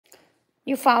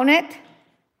You found it?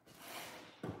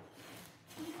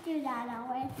 Do that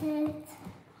with it.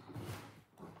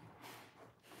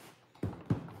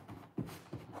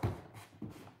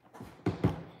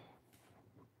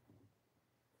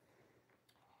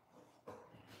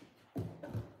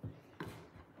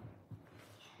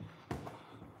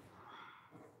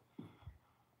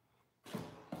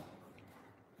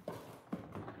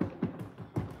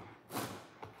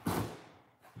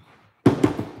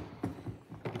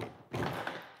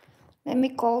 Let me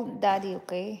call Daddy,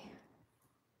 okay?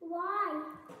 Why?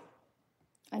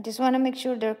 I just want to make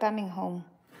sure they're coming home.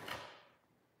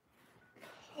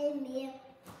 Hey, Mia.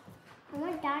 I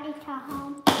want Daddy to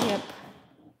home. Yep.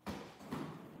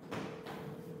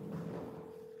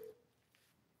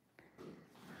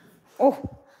 Oh,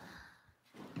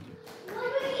 What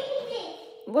are you eating?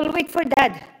 we'll wait for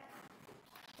Dad.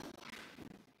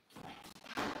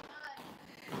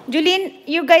 Julene,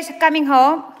 you guys are coming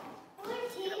home?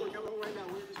 Yeah, we're coming right now.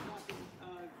 We're just talking.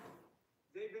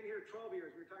 They've been here 12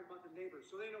 years. We're talking about the neighbors,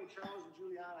 so they know Charles and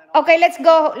Juliana. And all. Okay, let's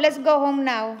go. Let's go home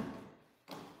now.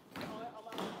 I'm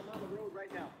on the road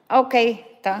right now. Okay.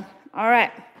 All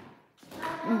right.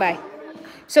 Bye.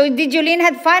 So did Julene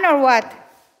had fun or what? I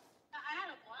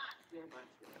had a blast.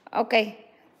 Okay.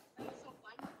 That was so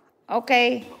fun.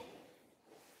 Okay.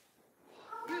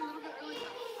 You're a little bit early.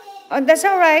 Oh, that's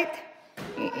all right.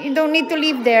 You don't need to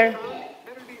leave there.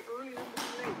 Better be early than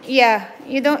late. Yeah,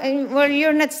 you don't. Well,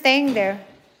 you're not staying there.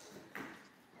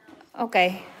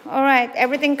 Okay. All right.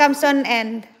 Everything comes on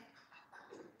end.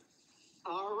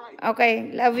 All right.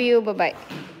 Okay. Love you. Bye bye.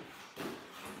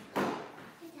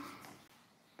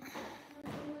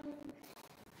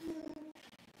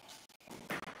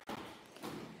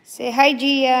 Say hi,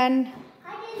 Gian.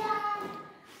 Hi, Dylan.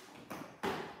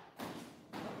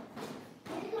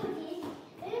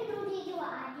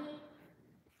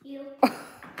 You.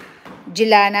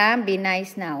 Jilana, be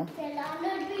nice now.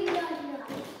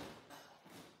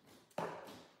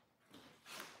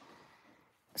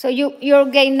 So you're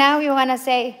gay now. You wanna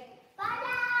say?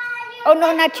 Oh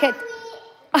no, not yet.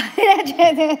 Not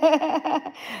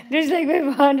yet. There's like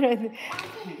 500.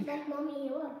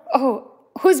 Oh,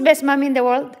 who's best mom in the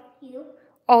world? You.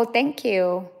 Oh, thank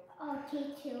you. Oh,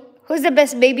 T2. Who's the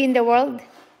best baby in the world?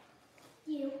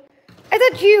 You. I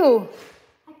thought you.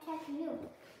 I check you.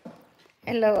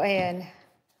 Hello, ayan.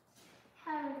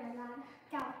 Hello, Dylan.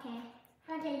 Okay.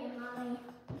 How are you, Mommy?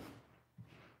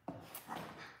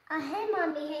 Hey,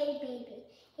 Mommy. Hey, baby.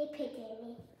 Hey,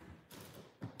 baby.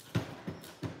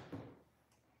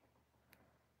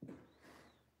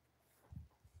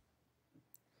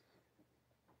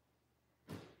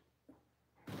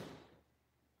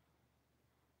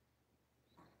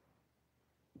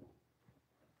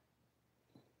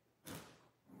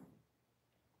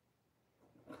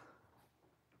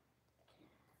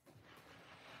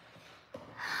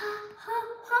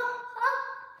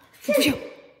 Phew.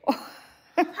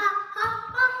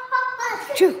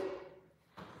 Phew.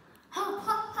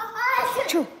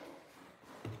 Phew.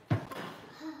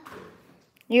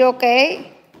 You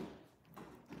okay?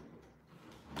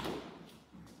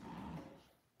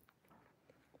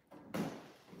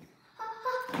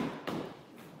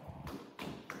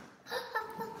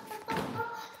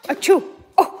 Achoo.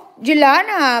 Oh,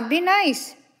 Jilana, be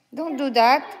nice. Don't do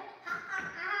that.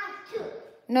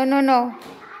 No, no, no.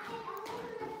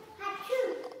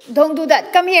 Don't do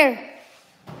that. Come here.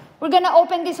 We're gonna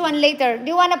open this one later. Do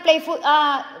you wanna play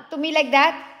to me like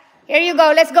that? Here you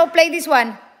go. Let's go play this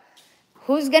one.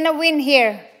 Who's gonna win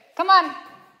here? Come on.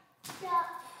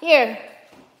 Here.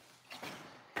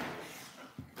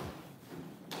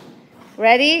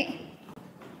 Ready?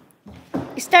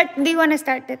 Start. Do you wanna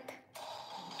start it?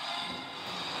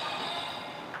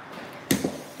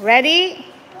 Ready?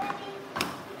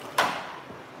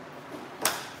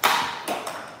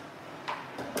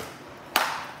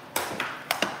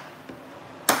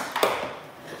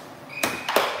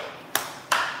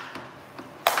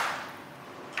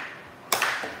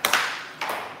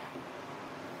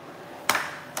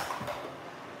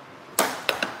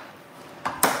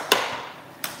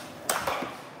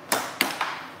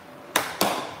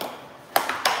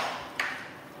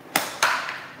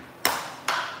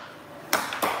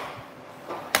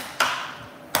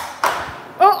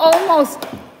 Oh, almost.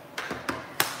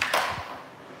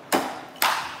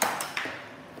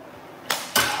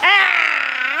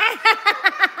 Ah!